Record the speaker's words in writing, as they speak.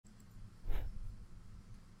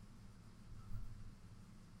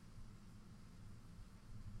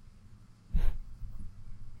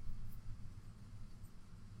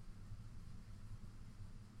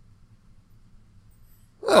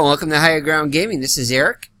Hello, welcome to Higher Ground Gaming. This is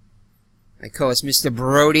Eric. My co-host Mr.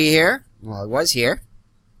 Brody here. Well, he was here.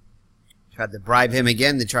 Tried to bribe him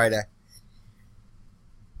again to try to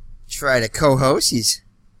co-host. He's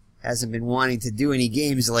hasn't been wanting to do any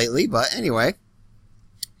games lately, but anyway.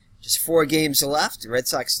 Just 4 games left. The Red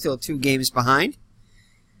Sox still 2 games behind.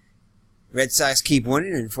 Red Sox keep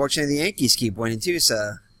winning, and unfortunately the Yankees keep winning too,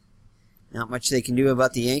 so not much they can do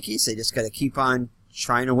about the Yankees. They just got to keep on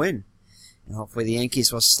trying to win. And hopefully the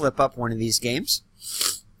Yankees will slip up one of these games.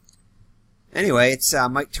 Anyway, it's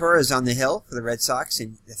Mike Torrez on the hill for the Red Sox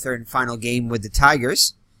in the 3rd and final game with the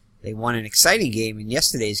Tigers. They won an exciting game in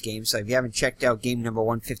yesterday's game, so if you haven't checked out game number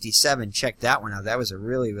 157, check that one out. That was a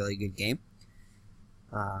really, really good game.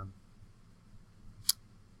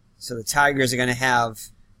 So the Tigers are going to have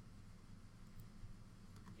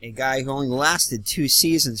a guy who only lasted 2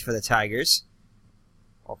 seasons for the Tigers,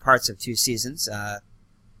 or parts of 2 seasons.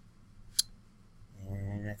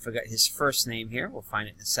 And I forgot his first name here. We'll find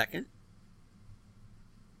it in a second.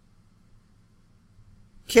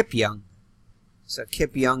 Kip Young. So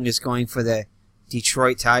Kip Young is going for the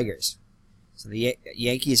Detrot Tigers. So the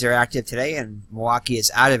Yankees are active today, and Milwaukee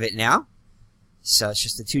is out of it now. So it's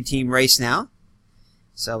just a 2-team race now.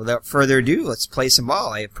 So without further ado, let's play some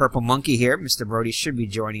ball. I have Purple Monkey here. Mr. Brody should be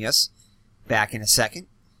joining us back in a second.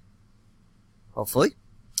 Hopefully.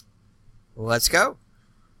 Let's go.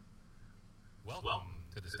 Welcome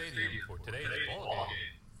to the stadium for today's ball game.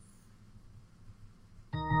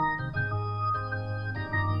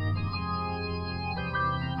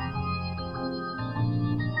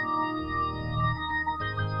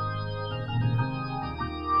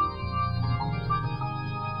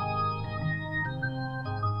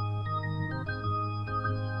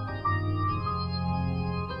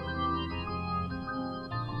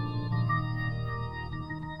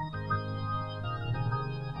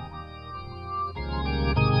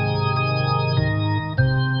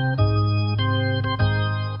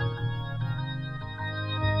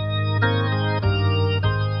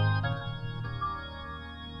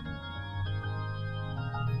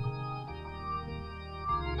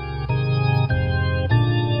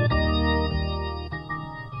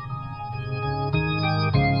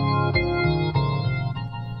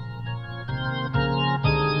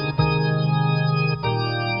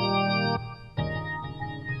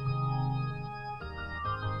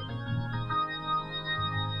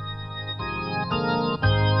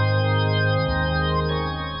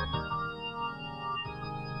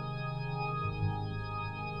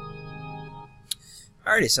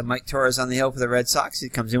 Alrighty, so Mike Torrez on the hill for the Red Sox. He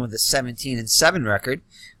comes in with a 17-7 record,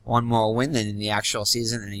 1 more win than in the actual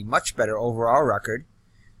season, and a much better overall record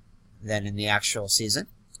than in the actual season.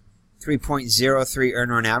 3.03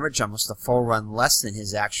 earned run average, almost a full run less than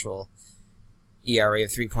his actual ERA of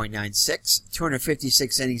 3.96.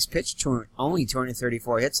 256 innings pitched, only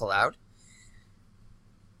 234 hits allowed.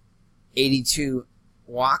 82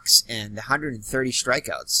 walks and 130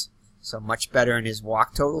 strikeouts. So much better in his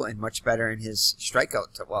walk total and much better in his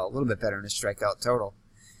strikeout total. Well, a little bit better in his strikeout total.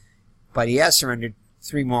 But he has surrendered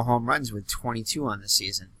 3 more home runs with 22 on the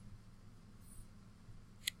season.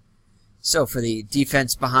 So for the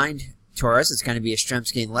defense behind Torrez, it's going to be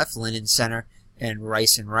Yastrzemski in left, Lynn in center, and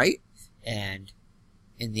Rice in right. And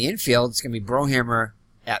in the infield, it's going to be Brohammer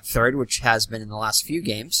at third, which has been in the last few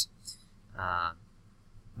games.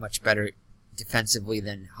 Much better defensively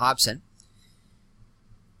than Hobson.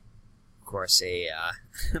 Of course,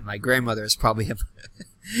 my grandmother is probably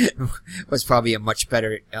was probably a much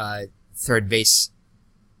better third base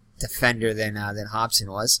defender than Hobson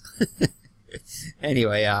was.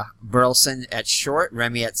 Anyway, Burleson at short,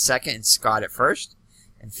 Remy at second, and Scott at first,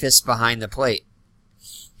 and Fisk behind the plate.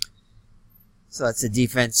 So that's the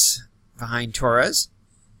defense behind Torrez.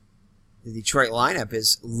 The Detroit lineup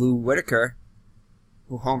is Lou Whitaker,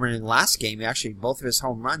 who homered in last game. Actually, both of his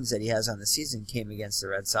home runs that he has on the season came against the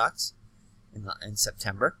Red Sox in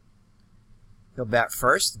September. He'll bat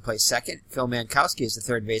first and play second. Phil Mankowski is the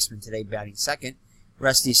third baseman today, batting second.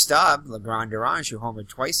 Rusty Staub, Legrand Derange, who homered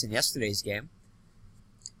twice in yesterday's game,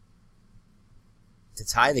 to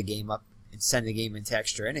tie the game up and send the game into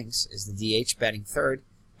extra innings, is the DH batting third.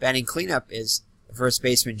 Batting cleanup is the first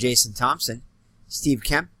baseman Jason Thompson. Steve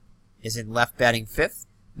Kemp is in left batting fifth.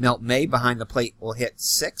 Milt May behind the plate will hit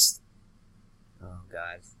sixth. Oh,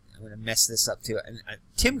 God. I'm going to mess this up, too.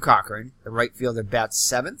 Tim Cochran, the right fielder, bats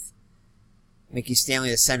seventh. Mickey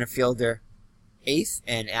Stanley, the center fielder, eighth.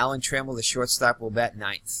 And Alan Trammell, the shortstop, will bat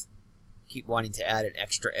ninth. Keep wanting to add an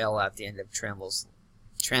extra L at the end of Trammell's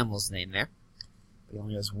name there. But he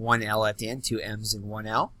only has 1 L at the end, 2 M's and 1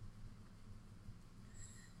 L.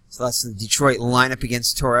 So that's the Detroit lineup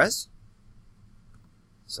against Torrez.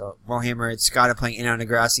 So Brohammer and Scott are playing in on the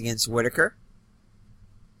grass against Whitaker.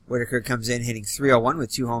 Whitaker comes in hitting .301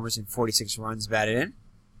 with 2 homers and 46 runs batted in.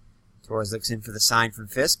 Torrez looks in for the sign from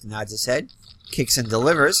Fisk, nods his head, kicks and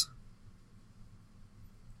delivers.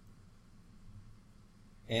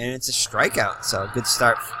 And it's a strikeout, so a good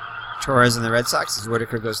start for Torrez and the Red Sox as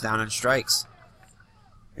Whitaker goes down on strikes.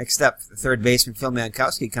 Next up, the third baseman Phil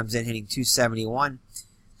Mankowski comes in hitting .271,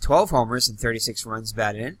 12 homers and 36 runs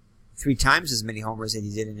batted in. 3 times as many homers as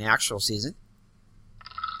he did in the actual season.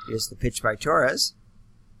 Here's the pitch by Torrez.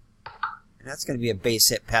 And that's going to be a base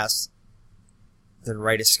hit past the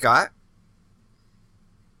right of Scott,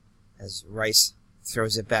 as Rice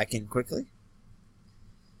throws it back in quickly.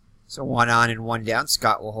 So 1 on and 1 down.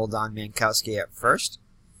 Scott will hold on Mankowski at first.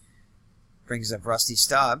 Brings up Rusty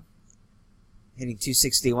Staub, hitting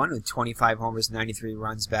 .261 with 25 homers, 93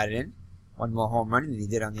 runs batted in. 1 more home run than he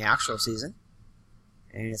did on the actual season.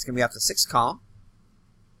 And it's going to be off the 6th column.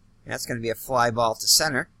 And that's going to be a fly ball to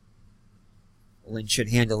center. Lynn should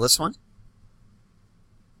handle this one.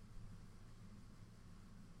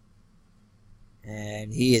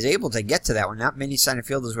 And he is able to get to that one. Not many center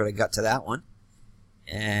fielders would have got to that one.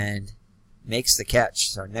 And makes the catch.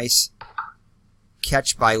 So nice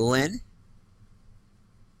catch by Lynn.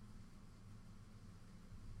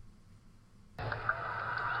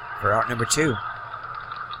 For out number 2.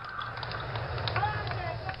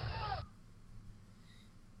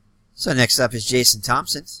 So next up is Jason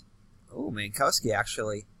Thompson. Oh, Mankowski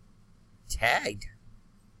actually tagged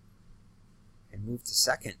and moved to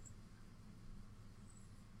second.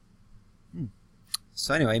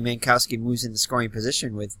 So anyway, Mankowski moves into scoring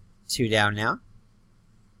position with 2 down now.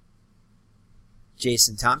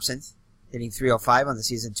 Jason Thompson hitting .305 on the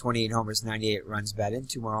season, 28 homers, 98 runs batted in,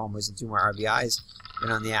 2 more homers and 2 more RBIs than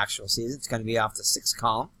on the actual season. It's going to be off the 6th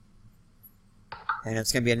column. And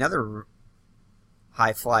it's going to be another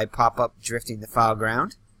high fly pop-up drifting the foul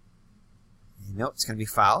ground. Nope, it's going to be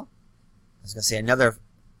foul. I was going to say another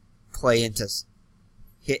play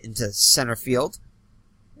hit into center field.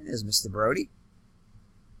 And there's Mr. Brody.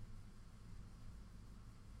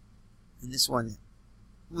 And this one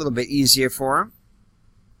a little bit easier for him.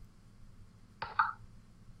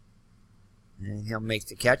 And he'll make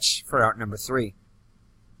the catch for out number 3.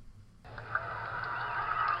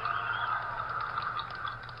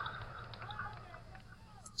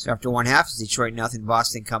 So after 1/2, it's Detroit 0,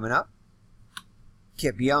 Boston coming up.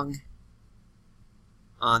 Kip Young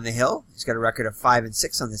on the hill. He's got a record of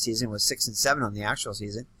 5-6 on the season, with 6-7 on the actual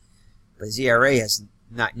season. But his ERA is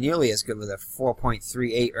not nearly as good, with a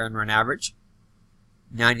 4.38 earned run average.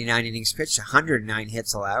 99 innings pitched, 109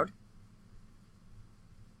 hits allowed.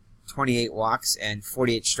 28 walks and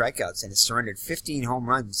 48 strikeouts, and has surrendered 15 home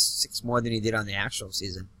runs, 6 more than he did on the actual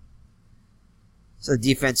season. So the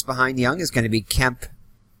defense behind Young is going to be Kemp,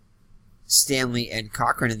 Stanley, and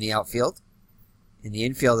Cochran in the outfield. In the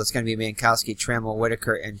infield, it's going to be Mankowski, Trammell,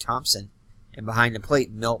 Whitaker, and Thompson. And behind the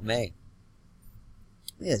plate, Milt May.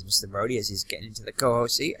 There's Mr. Brody as he's getting into the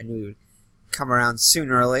co-host seat. I knew he would come around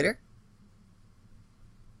sooner or later.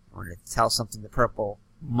 I wanted to tell something to Purple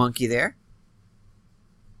Monkey there.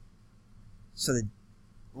 So the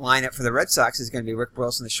lineup for the Red Sox is going to be Rick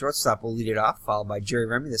Wilson, the shortstop, will lead it off, followed by Jerry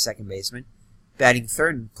Remy, the second baseman. Batting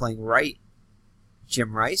third and playing right,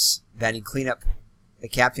 Jim Rice. Batting cleanup, the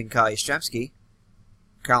captain, Kyle Yastrzemski.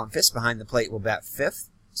 Carlin Fisk behind the plate will bat 5th.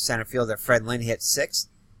 Center fielder Fred Lynn hits 6th.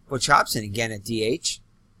 Butch Hobson again at DH,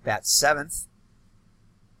 bats 7th.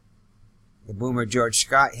 The boomer George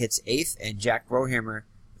Scott hits 8th, and Jack Brohammer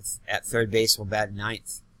at third base will bat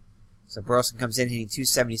 9th. So Burleson comes in hitting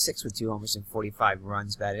 .276 with 2 homers and 45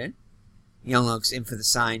 runs batted in. Young looks in for the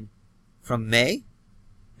sign from May.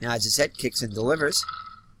 Nods his head, kicks and delivers.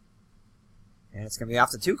 And it's going to be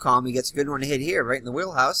off the 2 column. He gets a good one to hit here, right in the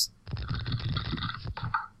wheelhouse.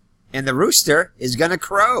 And the Rooster is going to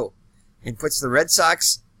crow and puts the Red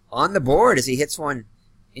Sox on the board as he hits one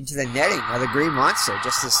into the netting of the Green Monster.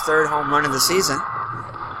 Just his 3rd home run of the season.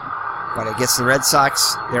 But it gets the Red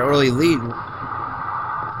Sox their early lead.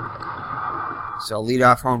 So a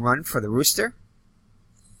leadoff home run for the Rooster.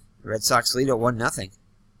 The Red Sox lead at 1-0.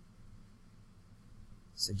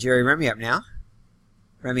 So Jerry Remy up now.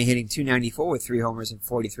 Remy hitting .294 with 3 homers and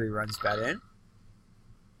 43 runs batted in.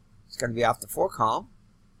 It's going to be off the 4 column.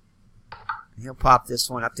 And he'll pop this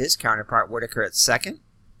one up to his counterpart, Whitaker, at second.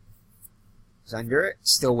 He's under it,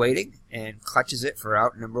 still waiting, and clutches it for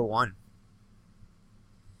out number 1.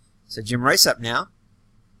 So Jim Rice up now.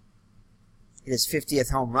 Hit his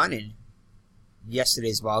 50th home run in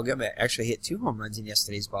yesterday's ballgame. Actually hit 2 home runs in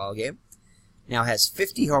yesterday's ballgame. Now has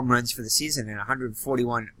 50 home runs for the season and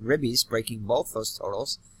 141 ribbies, breaking both those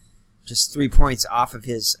totals Just 3 points off of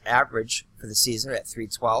his average for the season at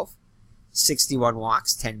 312. 61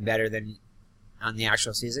 walks, 10 better than on the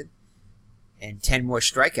actual season. And 10 more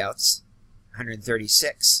strikeouts,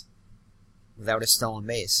 136, without a stolen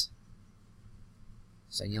base.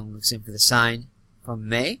 So Young looks in for the sign from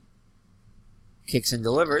May. Kicks and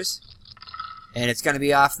delivers. And it's going to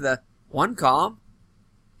be off the 1 column.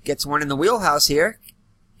 Gets one in the wheelhouse here.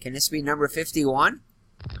 Can this be number 51?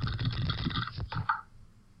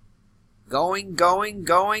 Going,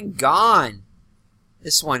 gone.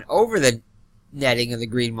 This one over the netting of the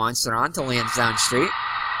Green Monster onto Lansdowne Street.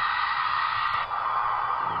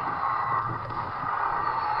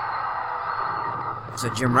 So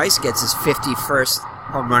Jim Rice gets his 51st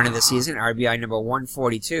home run of the season, RBI number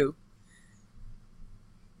 142.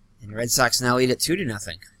 And the Red Sox now lead at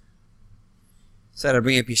 2-0. So that'll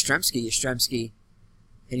bring up Yastrzemski. Yastrzemski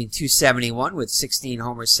hitting .271 with 16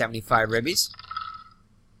 homers, 75 ribbies.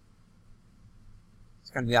 It's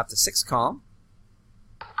going to be off the 6th column.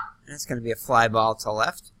 And it's going to be a fly ball to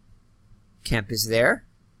left. Kemp is there.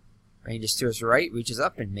 Ranges to his right, reaches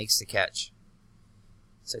up and makes the catch.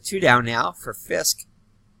 So 2 down now for Fisk.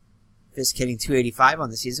 Fisk hitting .285 on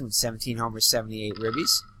the season with 17 homers, 78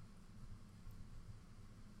 ribbies.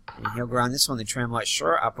 And he'll ground this one to Tremlott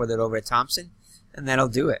short, up with it over to Thompson, and that'll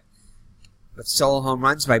do it. But solo home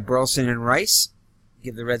runs by Burleson and Rice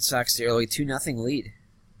give the Red Sox the early 2-0 lead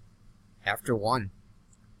after 1.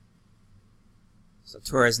 So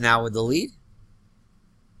Torrez now with the lead.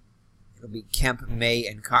 It'll be Kemp, May,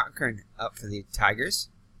 and Cochran up for the Tigers.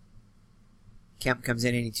 Kemp comes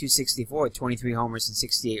in hitting .264 with 23 homers and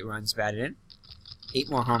 68 runs batted in. 8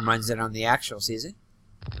 more home runs than on the actual season.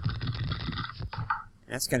 And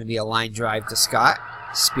that's going to be a line drive to Scott.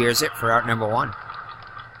 Spears it for out number 1.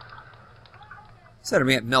 So that'll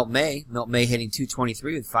be at Milt May. Milt May hitting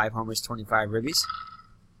 .223 with 5 homers, 25 ribbies.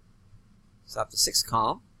 It's off the 6th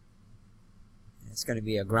column. And it's going to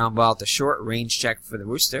be a ground ball to short, range check for the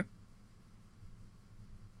Rooster.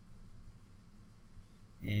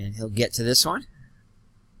 And he'll get to this one.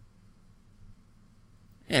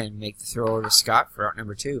 And make the throw over to Scott for out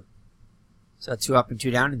number 2. So 2 up and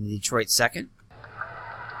 2 down in the Detroit 2nd.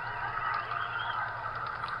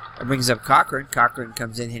 That brings up Cochran. Cochran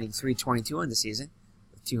comes in hitting .322 on the season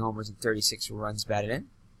with 2 homers and 36 runs batted in.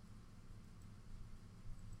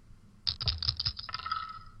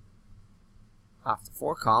 Off the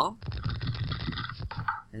 4 column.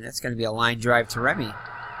 And that's going to be a line drive to Remy.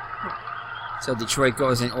 So Detroit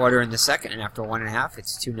goes in order in the 2nd, and after 1.5,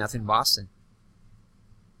 it's 2-0 Boston.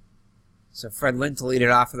 So Fred Lynn to lead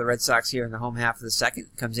it off for the Red Sox here in the home half of the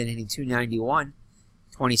 2nd. Comes in hitting .291,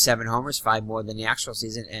 27 homers, 5 more than the actual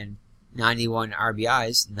season, and 91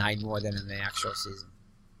 RBIs, 9 more than in the actual season.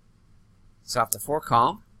 It's off the 4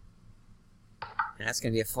 column. And that's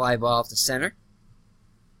going to be a fly ball to center.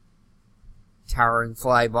 Towering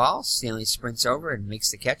fly ball. Stanley sprints over and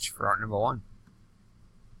makes the catch for out number 1.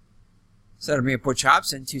 So that'll be a Butch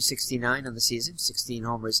Hobson, .269 on the season, 16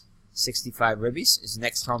 homers, 65 ribbies. His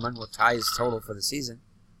next home run will tie his total for the season.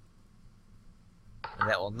 And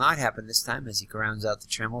that will not happen this time as he grounds out the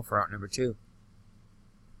Tremel for out number 2.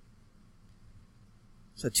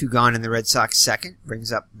 So 2 gone in the Red Sox 2nd.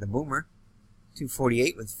 Brings up the Boomer.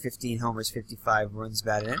 .248 with 15 homers, 55 runs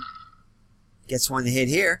batted in. Gets one to hit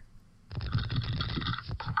here.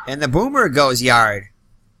 And the Boomer goes yard.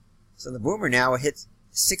 So the Boomer now hits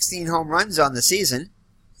 16 home runs on the season.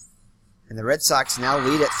 And the Red Sox now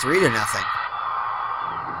lead at 3-0.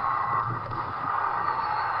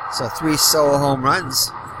 So 3 solo home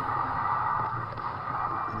runs.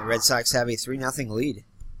 And the Red Sox have a 3-0 lead.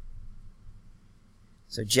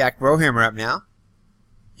 So Jack Brohammer up now.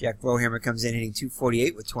 Jack Brohammer comes in hitting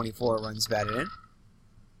 .248 with 24 runs batted in.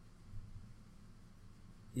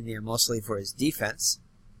 In there mostly for his defense.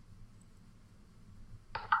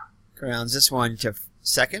 Grounds this one to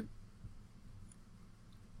 2nd.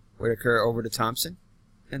 Whitaker over to Thompson.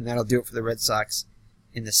 And that'll do it for the Red Sox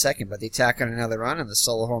in the 2nd. But they tack on another run on the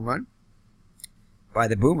solo home run by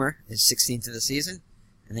the Boomer, his 16th of the season.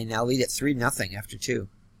 And they now lead at 3-0 after 2.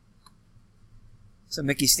 So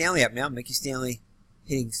Mickey Stanley up now. Mickey Stanley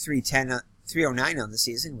hitting .309 on the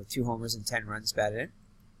season with 2 homers and 10 runs batted in.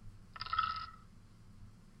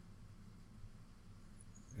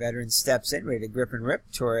 Veteran steps in, ready to grip and rip.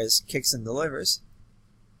 Torrez kicks and delivers.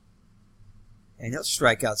 And he'll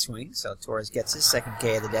strike out swing, so Torrez gets his 2nd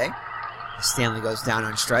K of the day. Stanley goes down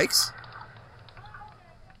on strikes.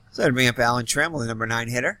 So that'll bring up Alan Trammell, the number 9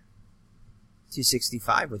 hitter.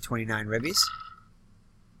 .265 with 29 ribbies.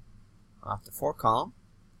 Off the 4 column.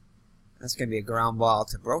 That's going to be a ground ball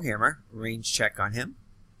to Brohammer. Range check on him.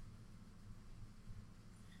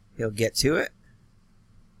 He'll get to it.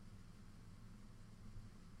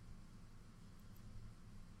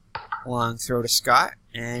 Long throw to Scott,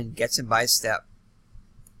 and gets him by a step.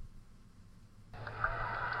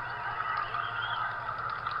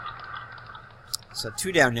 So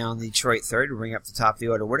 2 down now in the Detroit third. We'll bring up the top of the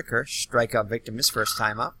order. Whitaker, strikeout victim his first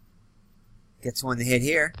time up. Gets one to hit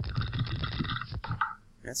here.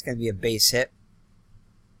 That's going to be a base hit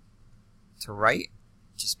to right,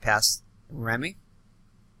 just past Remy.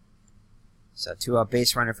 So 2-out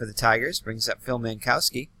base runner for the Tigers. Brings up Phil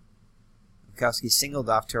Mankowski. Mankowski singled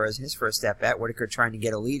off Torrez in his first at-bat. Whitaker trying to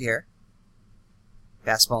get a lead here.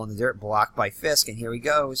 Fastball in the dirt, blocked by Fisk, and here he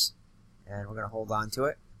goes. And we're going to hold on to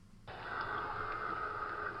it.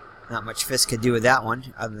 Not much Fisk could do with that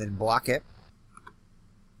one, other than block it.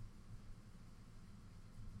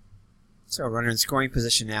 So runner in scoring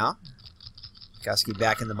position now. Mankowski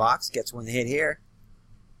back in the box, gets one to hit here.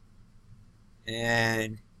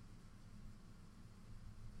 And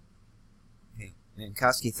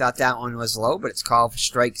Mankowski thought that one was low, but it's called for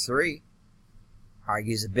strike 3.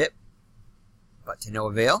 Argues a bit, but to no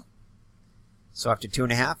avail. So after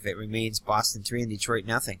 2.5, it remains Boston 3 and Detroit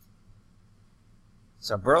nothing.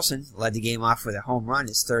 So Burleson led the game off with a home run,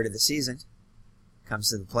 his third of the season.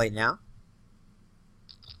 Comes to the plate now.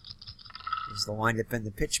 Here's the windup in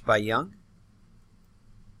the pitch by Young.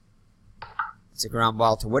 It's a ground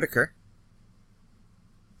ball to Whitaker.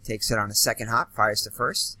 Takes it on a second hop, fires to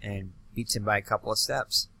first, and beats him by a couple of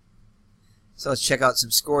steps. So let's check out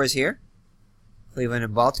some scores here. Cleveland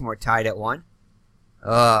and Baltimore tied at 1.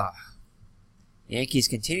 Yankees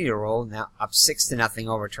continue to roll, now up 6-0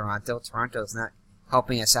 over Toronto. Toronto's not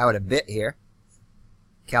helping us out a bit here.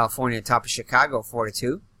 California on top of Chicago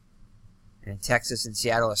 4-2. And Texas and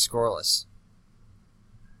Seattle are scoreless.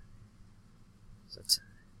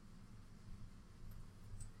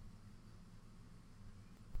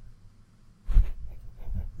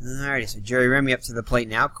 Alrighty, so Jerry Remy up to the plate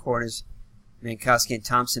now. Corners Mankowski and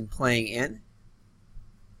Thompson playing in.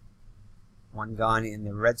 One gone in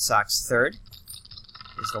the Red Sox third.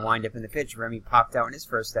 Here's the windup in the pitch. Remy popped out in his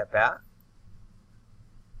first at-bat.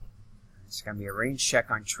 It's going to be a range check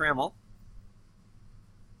on Trammell.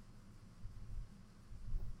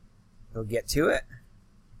 He'll get to it.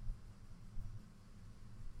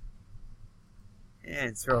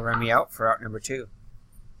 And throw Remy out for out number 2.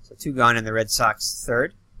 So 2 gone in the Red Sox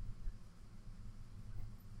third.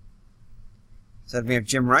 So we have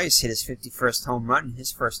Jim Rice hit his 51st home run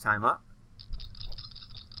his first time up.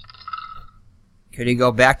 Could he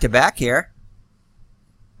go back-to-back here?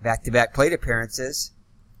 Back-to-back plate appearances.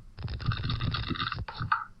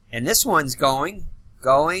 And this one's going,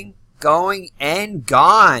 and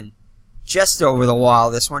gone. Just over the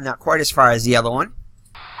wall, this one. Not quite as far as the other one.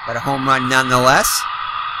 But a home run nonetheless.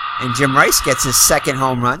 And Jim Rice gets his second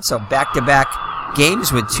home run. So back-to-back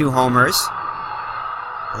games with 2 homers.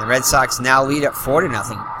 And the Red Sox now lead at 4-0.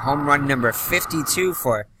 Home run number 52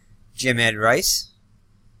 for Jim Ed Rice.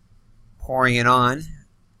 Pouring it on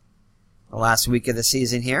the last week of the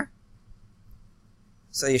season here.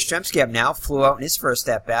 So Yastrzemski up now. Flew out in his first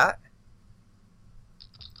at-bat.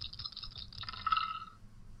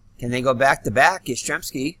 Can they go back-to-back?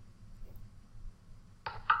 Yastrzemski.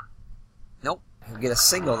 Nope. He'll get a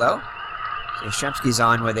single, though. So Yastrzemski's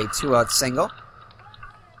on with a 2-out single.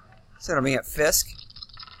 So it'll be at Fisk.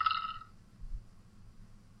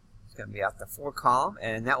 It's going to be out the 4 column,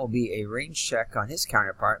 and that will be a range check on his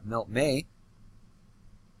counterpart, Milt May.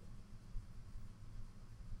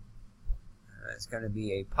 It's going to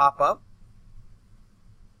be a pop-up.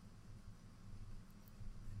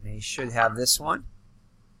 They should have this one.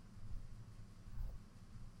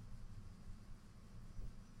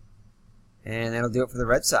 And that'll do it for the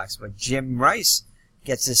Red Sox. But Jim Rice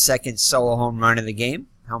gets his second solo home run of the game.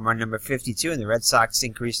 Home run number 52, and the Red Sox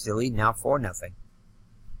increase their lead now 4-0.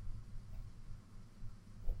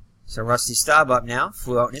 So Rusty Staub up now.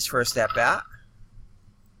 Flew out in his first at-bat.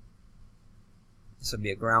 This will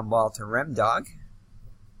be a ground ball to Remdog.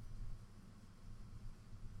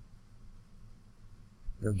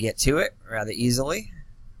 He'll get to it rather easily.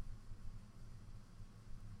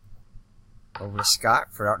 Over to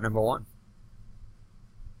Scott for out number 1.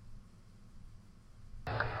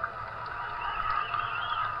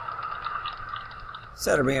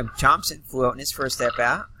 So to Ram Thompson flew out in his first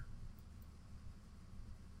at-bat.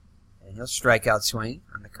 And he'll strike out swing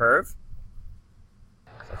on the curve.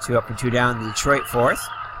 So 2 up and 2 down, the Detroit fourth.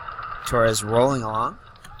 Torrez rolling along.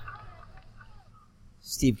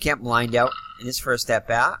 Steve Kemp lined out in his first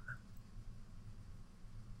at-bat.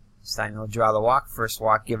 This time he'll draw the walk. First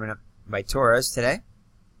walk given up by Torrez today.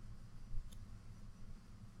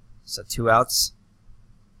 So 2 outs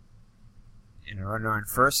And a runner on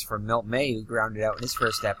first for Milt May, who grounded out in his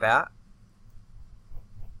first at-bat.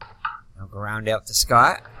 He'll ground out to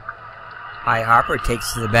Scott. High Harper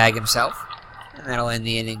takes to the bag himself. And that'll end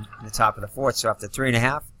the inning in the top of the fourth. So after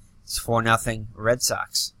 3.5, it's 4-0 Red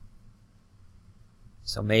Sox.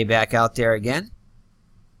 So May back out there again.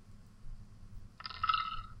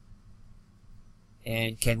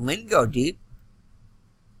 And can Lynn go deep?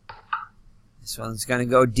 This one's going to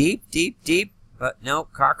go deep, deep, deep. But no,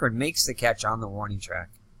 Cochran makes the catch on the warning track.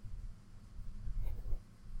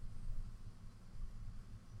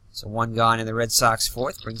 So one gone in the Red Sox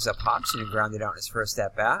fourth. Brings up Hobson, who grounded out in his first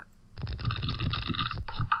at-bat.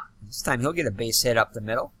 This time he'll get a base hit up the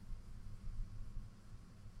middle.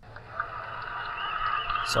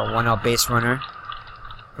 So one out base runner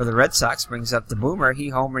for the Red Sox brings up the Boomer. He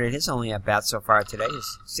homered at his only at-bat so far today,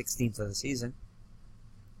 his 16th of the season.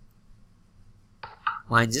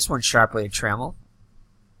 Lines this one sharply to Trammell.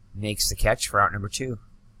 Makes the catch for out number 2.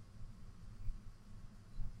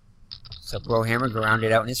 So Brohammer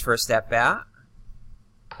grounded out in his first at-bat.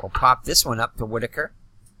 Will pop this one up to Whitaker.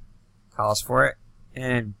 Calls for it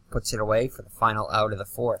and puts it away for the final out of the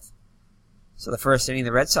fourth. So the first inning,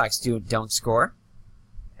 the Red Sox don't score.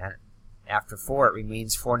 And after 4, it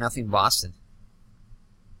remains 4-0 Boston.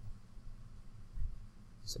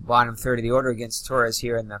 So bottom third of the order against Torrez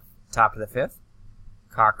here in the top of the 5th.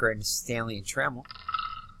 Cochran, Stanley, and Trammell.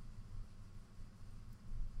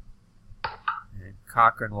 And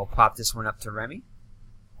Cochran will pop this one up to Remy.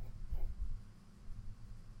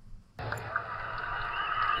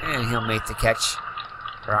 And he'll make the catch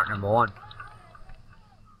for out number 1.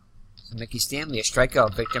 So Mickey Stanley, a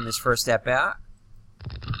strikeout victim, his first at-bat.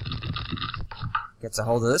 Gets a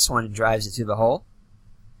hold of this one and drives it to the hole.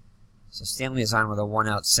 So Stanley is on with a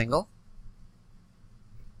 1-out single.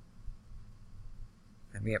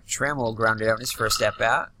 And we have Trammell grounded out in his first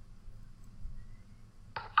at-bat.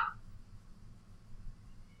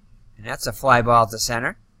 And that's a fly ball to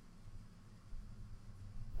center.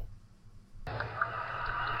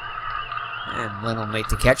 And Lynn will make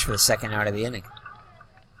the catch for the second out of the inning.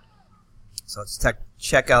 So let's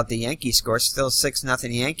check out the Yankee score. Still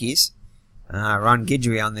 6-0 Yankees. Ron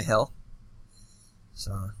Guidry on the hill.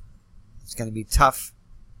 So it's going to be tough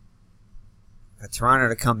for Toronto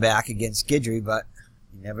to come back against Guidry, but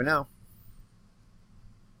you never know.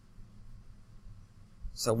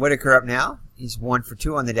 So Whitaker up now. He's 1 for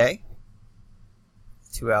 2 on the day.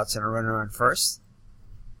 2 outs and a runner on first.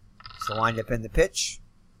 So wind up in the pitch.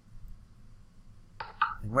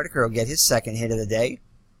 And Whitaker will get his second hit of the day.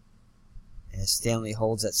 As Stanley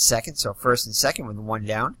holds at second, so first and second with 1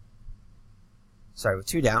 down. Sorry, with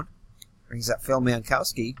 2 down. Brings up Phil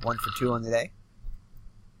Mankowski, 1 for 2 on the day.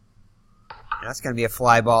 And that's going to be a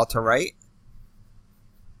fly ball to right.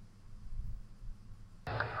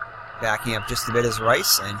 Backing up just a bit is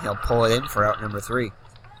Rice, and he'll pull it in for out number 3.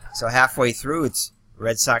 So halfway through, it's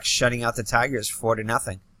Red Sox shutting out the Tigers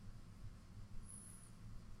 4-0.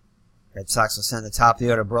 Red Sox will send the top of the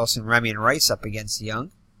order, Burleson, Remy, and Rice up against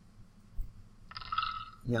Young.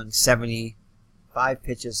 Young 75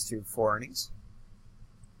 pitches through 4 innings.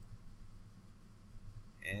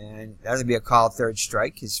 And that'll be a called third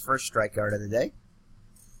strike, his first strikeout of the day.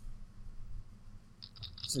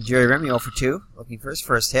 So Jerry Remy 0 for 2, looking for his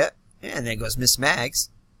first hit. And there goes Miss Maggs.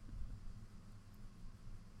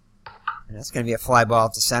 And that's going to be a fly ball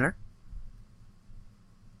to center.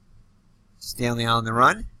 Stanley on the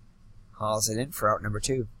run. Hauls it in for out number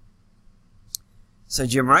 2. So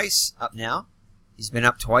Jim Rice up now. He's been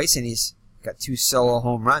up twice and he's got 2 solo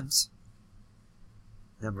home runs.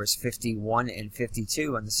 Numbers 51 and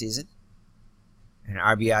 52 on the season. And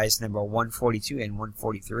RBIs number 142 and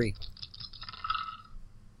 143.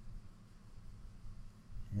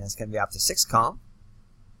 And that's going to be off the 6th column.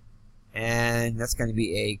 And that's going to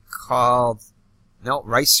be a called... No,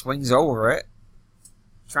 Rice swings over it.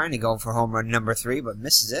 Trying to go for home run number 3, but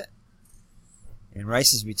misses it. And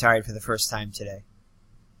Rice is retired for the first time today.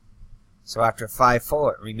 So after 5 full,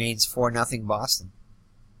 it remains 4-0 Boston.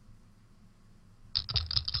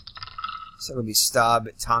 So it'll be Staub,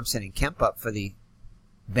 Thompson, and Kemp up for the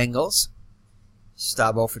Bengals.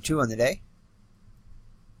 Staub 0 for 2 on the day.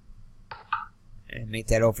 And make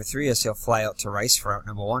that 0 for 3 as he'll fly out to Rice for out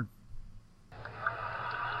number 1.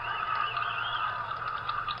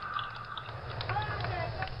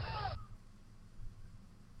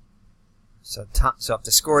 So if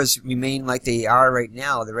the scores remain like they are right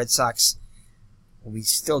now, the Red Sox will be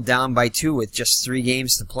still down by 2 with just 3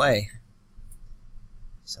 games to play.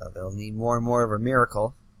 So they'll need more and more of a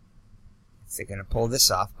miracle if they're going to pull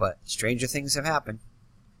this off, but stranger things have happened.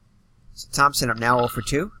 So Thompson up now 0 for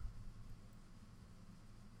 2.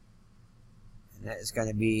 And that is going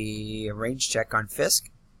to be a range check on Fisk.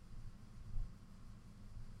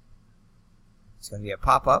 It's going to be a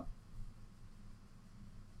pop-up.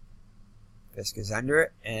 Fisk is under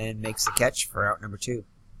it and makes the catch for out number 2.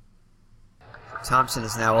 So Thompson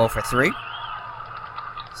is now 0 for 3.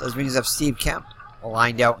 So this brings up Steve Kemp,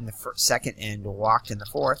 lined out in the second and walked in the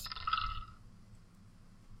 4th.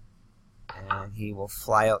 And he will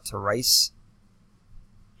fly out to Rice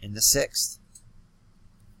in the 6th.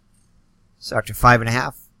 So after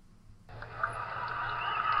 5.5,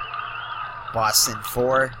 Boston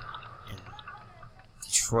 4 and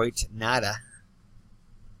Detroit nada.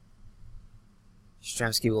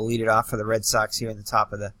 Yastrzemski will lead it off for the Red Sox here in the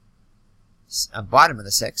top of the bottom of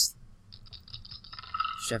the 6th.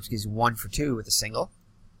 Yastrzemski's 1 for 2 with a single.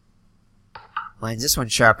 Lines this one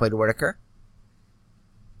sharply to Whitaker.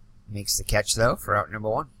 Makes the catch, though, for out number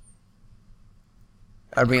 1.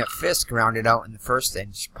 That'll bring up Fisk, rounded out in the 1st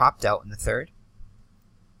and popped out in the 3rd.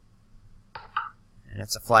 And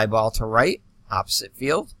that's a fly ball to right, opposite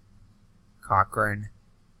field. Cochran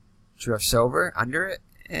drifts over, under it,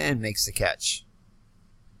 and makes the catch.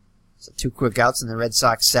 So 2 quick outs in the Red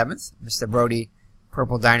Sox 7th. Mr. Brody,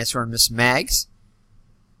 Purple Dinosaur, and Miss Maggs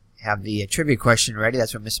have the trivia question ready.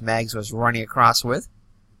 That's what Miss Maggs was running across with.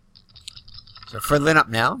 So Fridlin up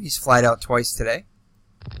now. He's flied out twice today.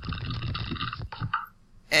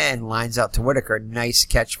 And lines out to Whitaker. Nice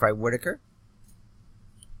catch by Whitaker.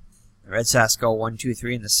 The Red Sox go 1, 2,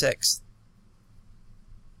 3 in the 6th.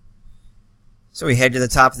 So we head to the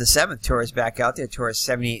top of the 7th. Torrez back out there. Torrez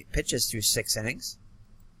 78 pitches through 6 innings.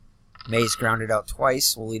 May's grounded out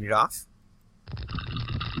twice. We'll lead it off.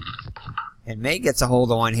 And May gets a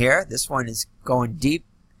hold of one here. This one is going deep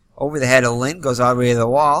over the head of Lynn. Goes all the way to the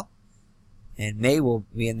wall. And May will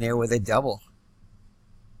be in there with a double.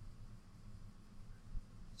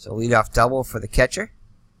 So leadoff double for the catcher.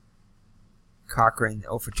 Cochran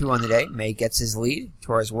 0 for 2 on the day. May gets his lead.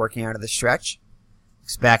 Torres working out of the stretch.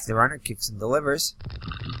 Looks back to the runner. Kicks and delivers.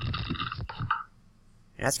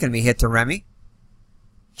 And that's going to be hit to Remy.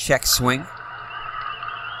 Check swing.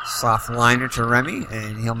 Soft liner to Remy.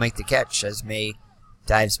 And he'll make the catch as May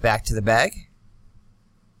dives back to the bag.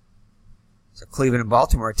 So Cleveland and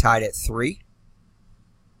Baltimore tied at 3.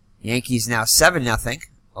 Yankees now 7-0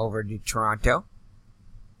 over to Toronto.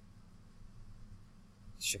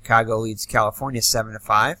 Chicago leads California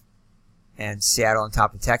 7-5. And Seattle on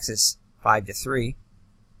top of Texas 5-3.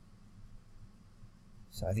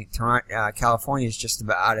 So I think California is just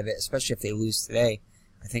about out of it, especially if they lose today.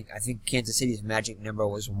 I think Kansas City's magic number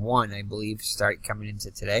was 1, I believe, start coming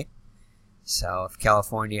into today. So if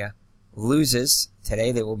California loses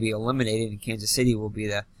today, they will be eliminated, and Kansas City will be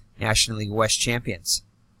the National League West champions.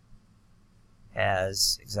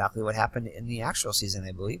 As exactly what happened in the actual season,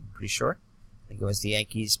 I believe. I'm pretty sure. I think it was the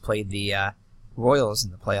Yankees played the Royals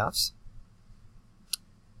in the playoffs.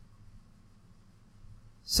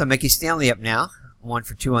 So Mickey Stanley up now. 1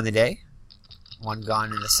 for 2 on the day. 1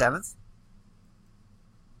 gone in the 7th.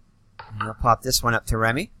 And he'll pop this one up to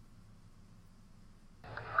Remy.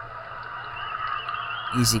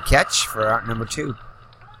 Easy catch for out number 2.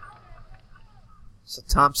 So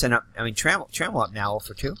Thompson up, Trammell up now 0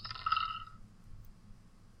 for 2.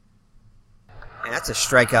 And that's a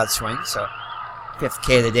strikeout swing, so 5th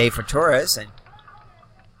K of the day for Torrez. And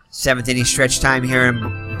 7th inning stretch time here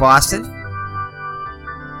in Boston.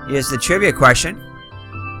 Here's the trivia question.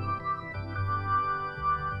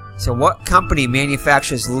 So what company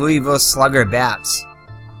manufactures Louisville Slugger bats?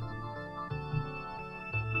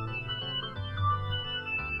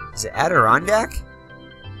 Is it Adirondack?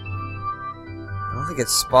 I don't think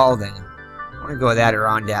it's Spalding. I want to go with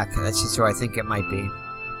Adirondack. That's just who I think it might be.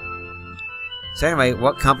 So anyway,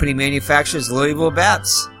 what company manufactures Louisville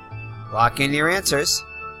bats? Lock in your answers.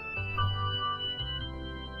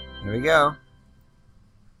 Here we go.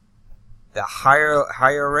 The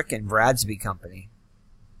Hyrerick and Bradsby Company.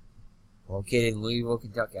 Located in Louisville,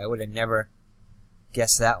 Kentucky. I would have never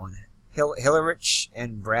guessed that one. Hillerich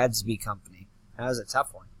and Bradsby Company. That was a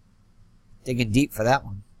tough one. Digging deep for that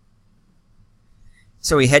one.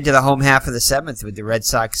 So we head to the home half of the 7th with the Red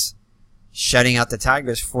Sox shutting out the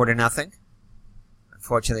Tigers 4-0.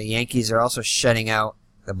 Unfortunately, the Yankees are also shutting out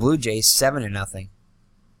the Blue Jays 7-0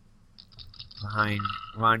 behind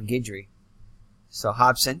Ron Guidry. So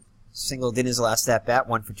Hobson singled in his last at-bat,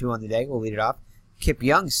 1 for 2 on the day. We'll lead it off. Kip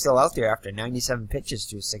Young still out there after 97 pitches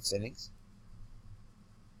through 6 innings.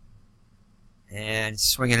 And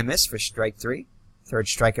swing and a miss for strike 3. 3rd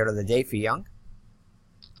strikeout of the day for Young.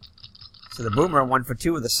 So the Boomer 1 for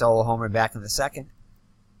 2 with a solo homer back in the 2nd.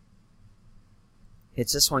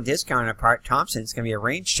 Hits this one to his counterpart, Thompson. It's going to be a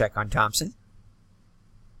range check on Thompson.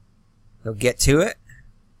 He'll get to it.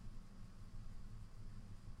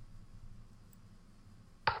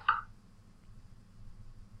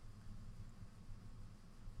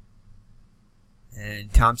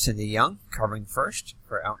 And Thompson to Young, covering first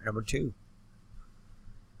for out number 2.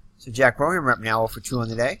 So Jack Brohammer up now 0 for 2 on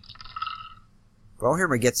the day.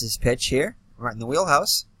 Brohammer gets his pitch here, right in the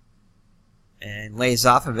wheelhouse, and lays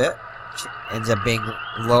off a bit. Ends up being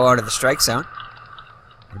low out of the strike zone.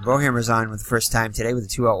 And Brohammer's on with the first time today with a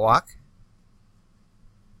 2-out walk.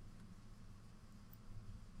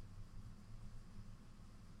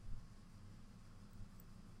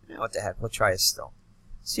 Now what the heck? We'll try a still.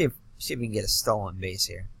 See if we can get a stolen base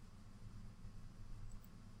here.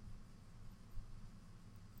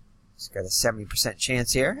 He's got a 70%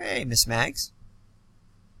 chance here. Hey, Miss Mags.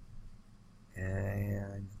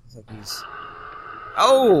 And looks like he's...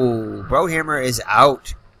 Oh! Brohammer is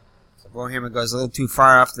out. So Brohammer goes a little too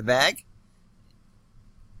far off the bag.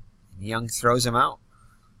 And Young throws him out.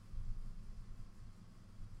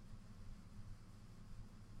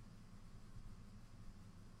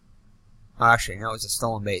 Actually, no, it was a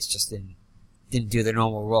stolen base. Just didn't do the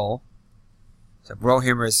normal roll. So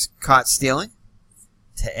Brohammer is caught stealing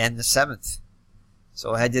to end the 7th. So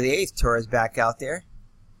we'll head to the 8th. Torrez back out there.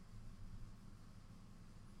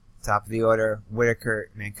 Top of the order,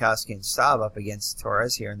 Whitaker, Mankowski, and Staub up against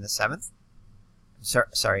Torrez here in the 7th.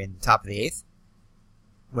 Sorry, in the top of the 8th.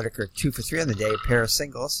 Whitaker 2 for 3 on the day, a pair of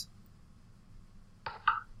singles.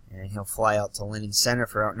 And he'll fly out to Linden Center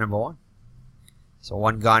for out number 1. So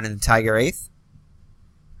 1 gone in the Tiger 8th.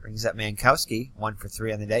 Brings up Mankowski, 1 for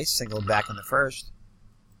 3 on the day, singled back in the 1st.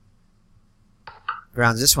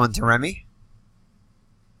 Grounds this one to Remy.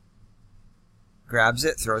 Grabs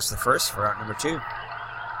it, throws the 1st for out number 2.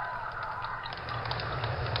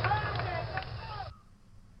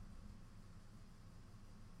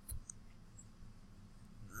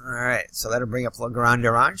 Alright, so that'll bring up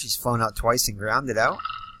Legrand-Duran. She's flown out twice and grounded out.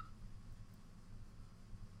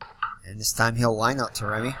 And this time he'll line out to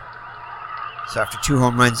Remy. So after 2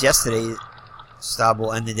 home runs yesterday, Staub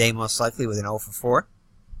will end the day most likely with an 0 for 4.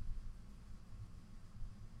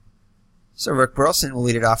 So Rick Burleson will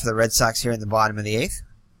lead it off for the Red Sox here in the bottom of the 8th.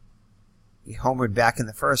 He homered back in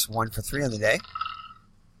the 1st, 1 for 3 on the day.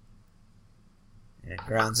 And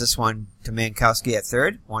grounds this one to Mankowski at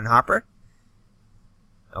 3rd, 1 hopper.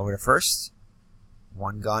 Over to 1st,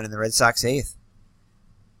 1 gone in the Red Sox 8th.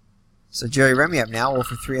 So Jerry Remy up now, 0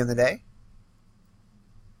 for 3 on the day.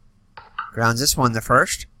 Grounds this one the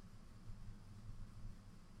 1st.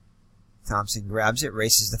 Thompson grabs it,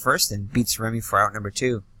 races the 1st, and beats Remy for out number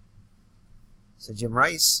 2. So Jim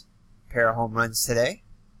Rice, pair of home runs today.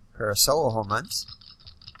 Pair of solo home runs.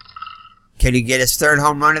 Can he get his 3rd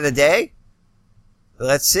home run of the day?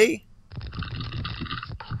 Let's see.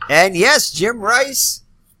 And yes, Jim Rice,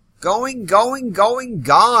 gone.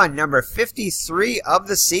 Number 53 of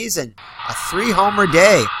the season. A 3-homer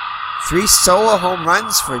day. 3 solo home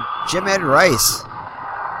runs for Jim Ed Rice.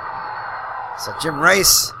 So Jim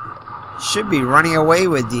Rice should be running away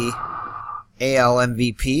with the AL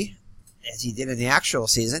MVP as he did in the actual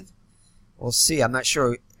season. We'll see. I'm not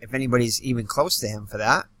sure if anybody's even close to him for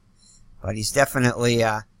that. But he's definitely, he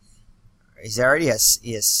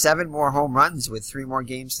has 7 more home runs with 3 more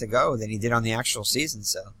games to go than he did on the actual season.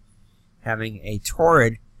 So having a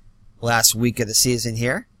torrid last week of the season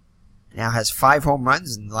here. Now has 5 home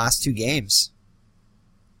runs in the last 2 games.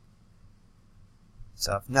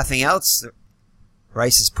 So if nothing else,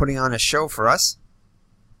 Rice is putting on a show for us.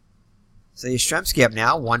 So Yastrzemski up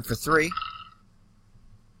now, 1 for 3.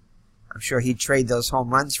 I'm sure he'd trade those home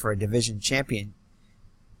runs for a division championship.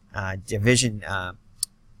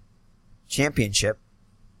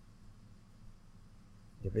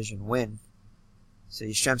 Division win. So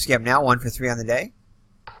Yastrzemski up now, 1 for 3 on the day.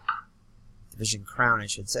 Division crown, I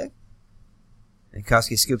should say.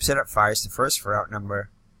 Mankowski scoops it up, fires to 1st for out number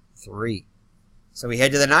 3. So we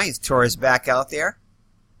head to the 9th. Torrez back out there.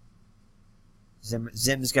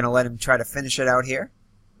 Zim's going to let him try to finish it out here.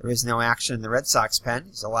 There is no action in the Red Sox pen.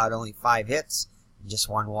 He's allowed only 5 hits and just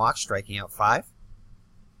 1 walk, striking out 5.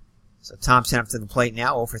 So Thompson up to the plate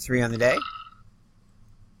now, 0 for 3 on the day.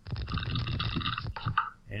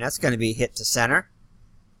 And that's going to be hit to center.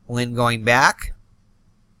 Lynn going back.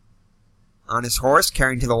 On his horse,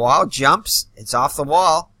 carrying to the wall, jumps. It's off the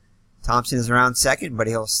wall. Thompson is around second, but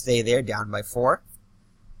he'll stay there, down by 4.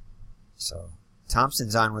 So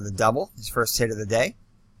Thompson's on with a double, his first hit of the day.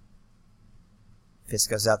 Fist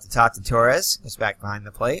goes out the top to Torrez, goes back behind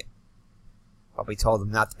the plate. Probably told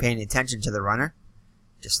him not to pay any attention to the runner,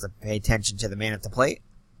 just to pay attention to the man at the plate.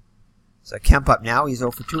 So Kemp up now, he's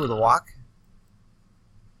 0 for 2 with a walk.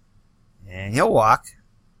 And he'll walk.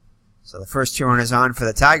 So the first 2 runners on for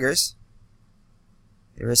the Tigers.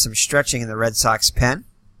 There is some stretching in the Red Sox pen.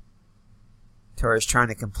 Torrez trying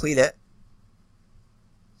to complete it.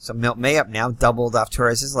 So Milt May up now, doubled off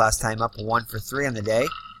Torrez's last time up, 1 for 3 on the day.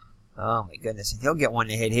 Oh my goodness, he'll get one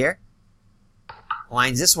to hit here.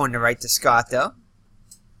 Lines this one to right to Scott though.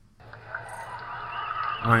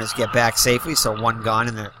 Runners get back safely, so 1 gone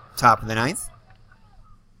in the top of the 9th.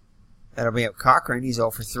 That'll be up Cochran, he's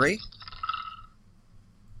 0 for 3.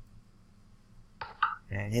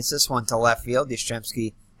 And hits this one to left field.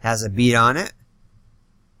 Yastrzemski has a beat on it.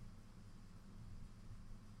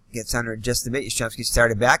 Gets under it just a bit. Yastrzemski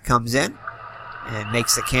started back, comes in, and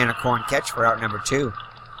makes the can of corn catch for out number 2.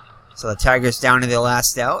 So the Tigers down to their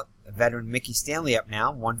last out. The veteran Mickey Stanley up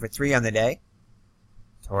now, 1 for 3 on the day.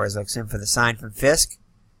 Torrez looks in for the sign from Fisk.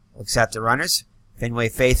 Looks at the runners. Fenway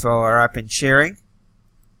faithful are up and cheering.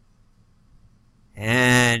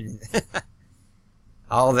 And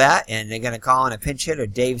all that, and they're going to call in a pinch hitter,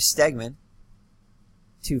 Dave Stegman.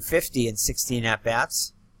 250 and 16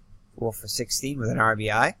 at-bats. 4 for 16 with an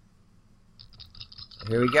RBI.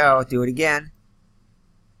 Here we go. Do it again.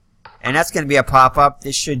 And that's going to be a pop-up.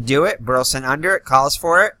 This should do it. Burleson under it. Calls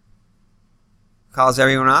for it. Calls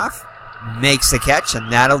everyone off. Makes the catch,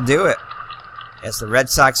 and that'll do it. As the Red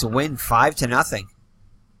Sox win 5-0.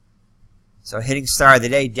 So hitting star of the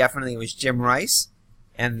day definitely was Jim Rice.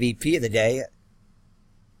 MVP of the day.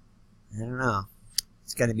 I don't know.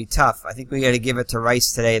 It's going to be tough. I think we got to give it to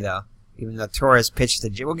Rice today, though. Even though Torrez pitched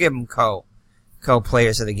the... We'll give him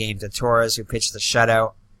co-players of the game. To Torrez, who pitched the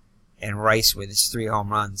shutout, and Rice with his 3 home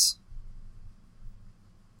runs.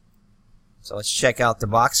 So let's check out the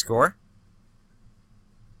box score.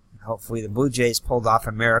 Hopefully the Blue Jays pulled off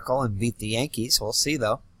a miracle and beat the Yankees. We'll see,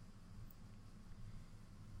 though.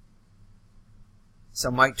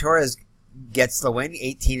 So Mike Torrez gets the win.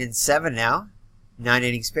 18-7 now. 9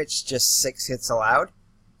 innings pitched, just 6 hits allowed.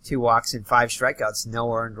 2 walks and 5 strikeouts.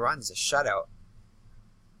 No earned runs. A shutout.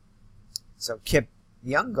 So Kip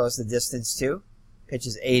Young goes the distance too.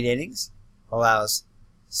 Pitches 8 innings. Allows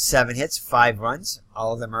 7 hits, 5 runs.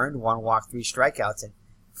 All of them earned. 1 walk, 3 strikeouts. And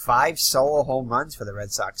 5 solo home runs for the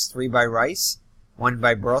Red Sox. 3 by Rice, 1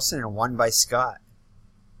 by Burleson, and 1 by Scott.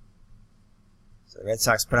 So the Red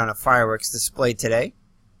Sox put on a fireworks display today.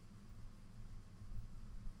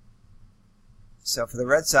 So for the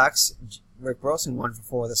Red Sox, Rick Burleson 1 for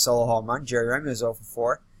 4 with a solo home run. Jerry Remy was 0 for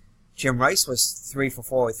 4. Jim Rice was 3 for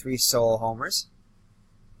 4 with 3 solo homers.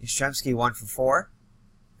 Yastrzemski 1 for 4.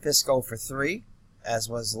 Fisk 0 for 3, as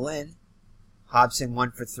was Lynn. Hobson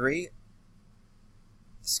 1 for 3.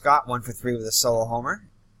 Scott 1 for 3 with a solo homer.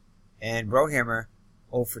 And Brohammer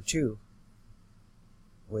 0 for 2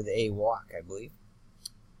 with a walk, I believe.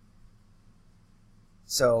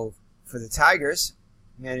 So for the Tigers,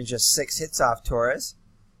 managed just 6 hits off Torrez.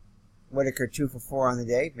 Whitaker 2 for 4 on the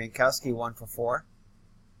day. Mankowski 1 for 4.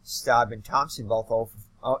 Staub and Thompson both 0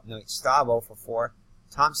 for... Staub 0 for 4.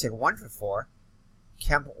 Thompson 1 for 4.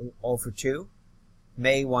 Kemp 0 for 2.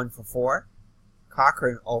 May 1 for 4.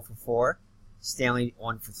 Cochran 0 for 4. Stanley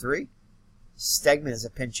 1 for 3. Stegman as a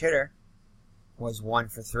pinch hitter was 1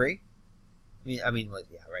 for 3. Was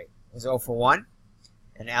 0 for 1.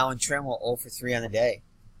 And Alan Trammell 0 for 3 on the day.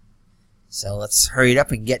 So let's hurry it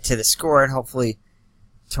up and get to the score, and hopefully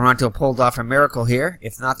Toronto pulled off a miracle here.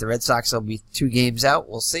 If not, the Red Sox will be 2 games out.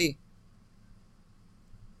 We'll see.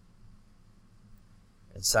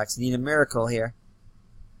 Red Sox need a miracle here.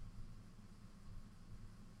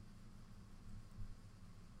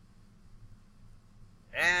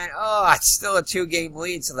 And, it's still a 2-game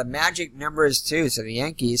lead, so the magic number is 2. So the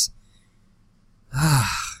Yankees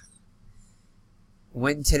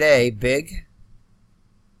win today big.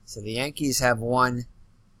 So the Yankees have won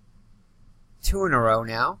 2 in a row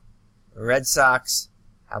now. The Red Sox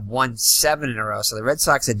have won 7 in a row. So the Red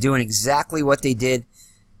Sox are doing exactly what they did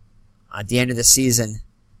at the end of the season,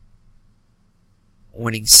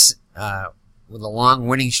 winning with a long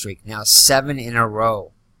winning streak. Now 7 in a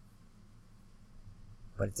row.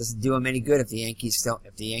 But it doesn't do them any good if the Yankees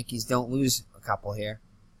don't lose a couple here.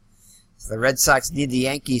 So the Red Sox need the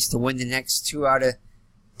Yankees to win the next 2 out of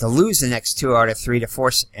to lose the next 2 out of 3 to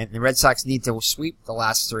force, and the Red Sox need to sweep the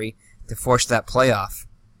last 3 to force that playoff.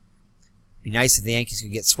 Be nice if the Yankees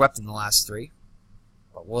could get swept in the last 3,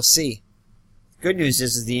 but we'll see. Good news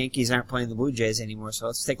is the Yankees aren't playing the Blue Jays anymore, so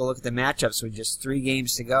let's take a look at the matchups with just 3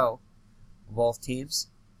 games to go for both teams.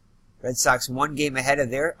 Red Sox 1 game ahead of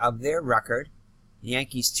their record. The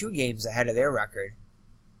Yankees 2 games ahead of their record.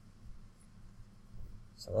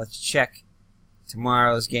 So let's check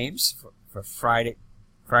tomorrow's games for Friday,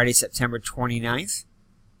 September 29th.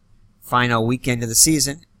 Final weekend of the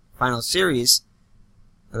season. Final series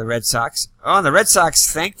for the Red Sox. Oh, the Red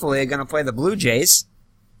Sox, thankfully, are going to play the Blue Jays.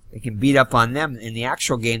 They can beat up on them. In the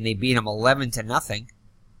actual game, they beat them 11-0.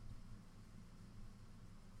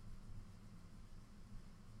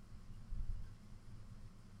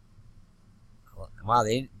 Wow,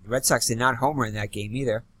 the Red Sox did not homer in that game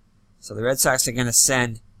either. So the Red Sox are going to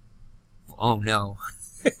send... Oh, no.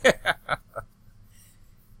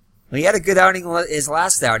 Well, he had a good outing his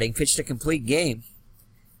last outing, pitched a complete game.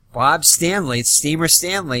 Bob Stanley, Steamer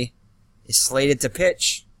Stanley, is slated to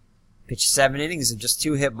pitch. Pitched 7 innings of just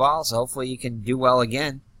 2 hit balls. Hopefully he can do well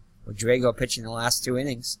again. With Drago pitching the last 2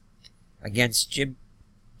 innings against Jim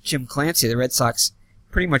Clancy. The Red Sox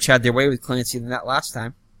pretty much had their way with Clancy than that last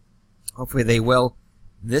time. Hopefully they will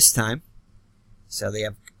this time. So they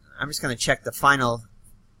have... I'm just going to check the final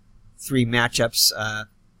 3 matchups,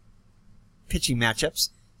 pitching matchups.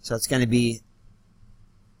 So it's going to be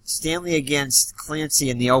Stanley against Clancy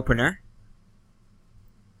in the opener.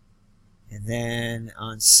 And then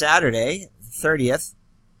on Saturday, the 30th,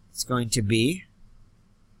 it's going to be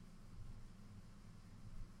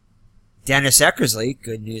Dennis Eckersley.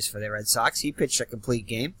 Good news for the Red Sox. He pitched a complete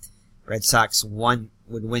game. Red Sox would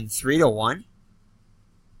win 3-1.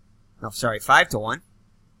 No, sorry, 5-1.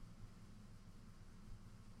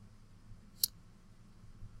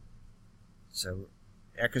 So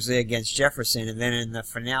Eckersley against Jefferson, and then in the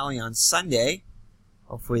finale on Sunday,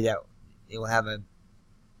 hopefully that it will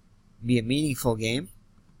be a meaningful game.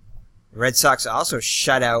 The Red Sox also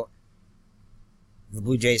shut out the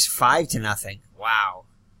Blue Jays 5-0. Wow.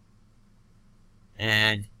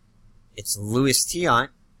 And it's Louis Tiant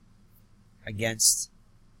against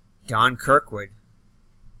Don Kirkwood.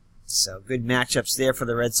 So good matchups there for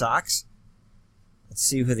the Red Sox. Let's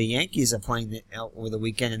see who the Yankees are playing over the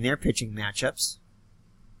weekend in their pitching matchups.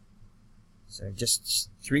 So just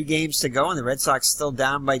 3 games to go, and the Red Sox still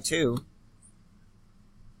down by 2.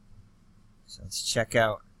 So let's check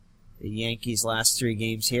out the Yankees' last 3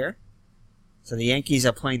 games here. So the Yankees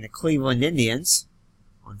are playing the Cleveland Indians.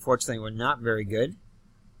 Unfortunately, we're not very good.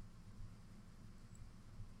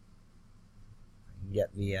 I can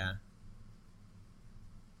get the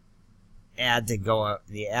ad to go up.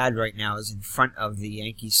 The ad right now is in front of the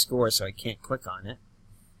Yankees score, so I can't click on it.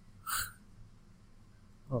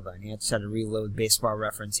 Hold on, you have to reload Baseball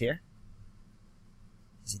Reference here.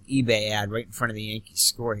 There's an eBay ad right in front of the Yankees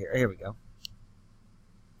score here. Here we go.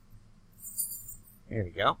 There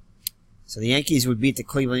we go. So the Yankees would beat the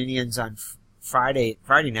Cleveland Indians on Friday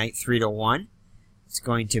night 3-1. It's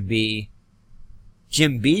going to be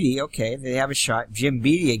Jim Beattie. Okay, they have a shot. Jim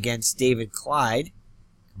Beattie against David Clyde.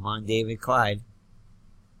 Come on, David Clyde.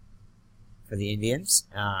 For the Indians.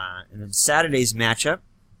 And then Saturday's matchup.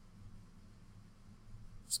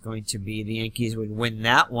 It's going to be the Yankees would win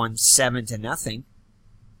that one 7-0.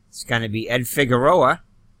 It's going to be Ed Figueroa,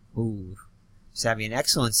 who is having an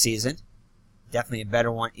excellent season. Definitely a better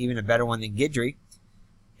one, even a better one than Guidry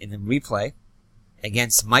in the replay,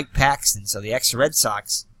 against Mike Paxton. So the ex-Red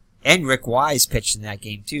Sox and Rick Wise pitched in that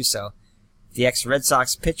game too. So if the ex-Red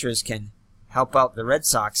Sox pitchers can help out the Red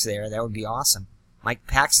Sox there, that would be awesome. Mike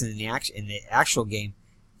Paxton in the actual game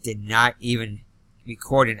did not even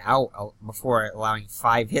record an out before allowing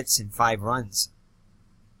 5 hits and 5 runs.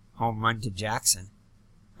 Home run to Jackson.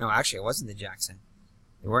 No, actually it wasn't to Jackson.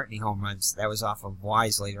 There weren't any home runs. That was off of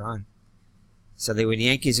Wise later on. So the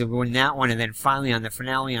Yankees would win that one, and then finally on the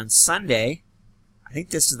finale on Sunday, I think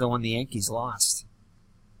this is the one the Yankees lost.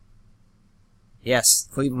 Yes,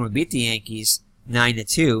 Cleveland would beat the Yankees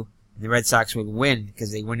 9-2, and the Red Sox would win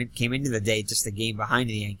because they came into the day just a game behind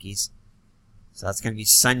the Yankees. So that's going to be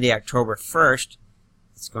Sunday, October 1st.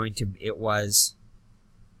 It was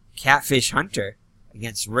Catfish Hunter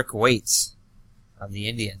against Rick Waits of the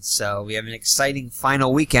Indians. So we have an exciting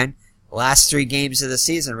final weekend. Last 3 games of the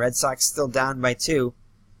season, Red Sox still down by 2.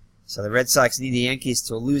 So the Red Sox need the Yankees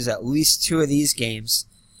to lose at least 2 of these games,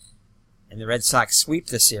 and the Red Sox sweep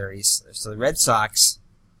the series. So the Red Sox,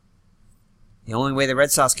 the only way the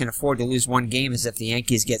Red Sox can afford to lose 1 game is if the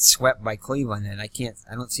Yankees get swept by Cleveland, and I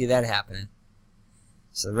don't see that happening.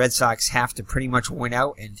 So the Red Sox have to pretty much win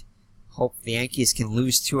out and hope the Yankees can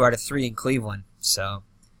lose 2 out of 3 in Cleveland. So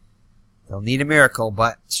they'll need a miracle,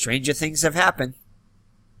 but stranger things have happened.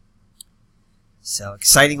 So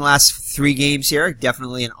exciting last 3 games here.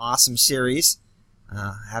 Definitely an awesome series.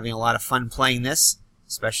 Having a lot of fun playing this,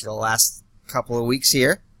 especially the last couple of weeks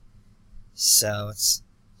here. So it's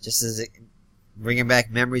just bringing back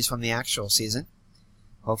memories from the actual season.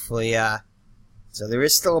 Hopefully, so there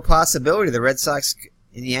is still a possibility the Red Sox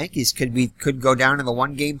and the Yankees could go down to the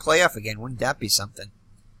 1-game playoff again. Wouldn't that be something?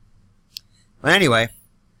 But anyway,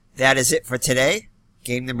 that is it for today.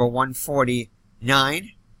 Game number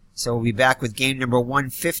 149 So we'll be back with game number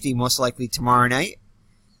 150 most likely tomorrow night.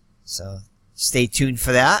 So stay tuned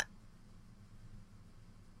for that.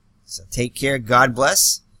 So take care. God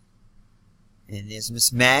bless. And there's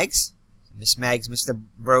Miss Mags. Miss Mags, Mr.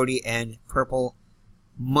 Brody, and Purple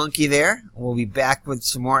Monkey there. We'll be back with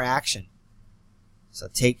some more action. So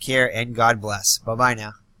take care and God bless. Bye-bye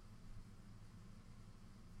now.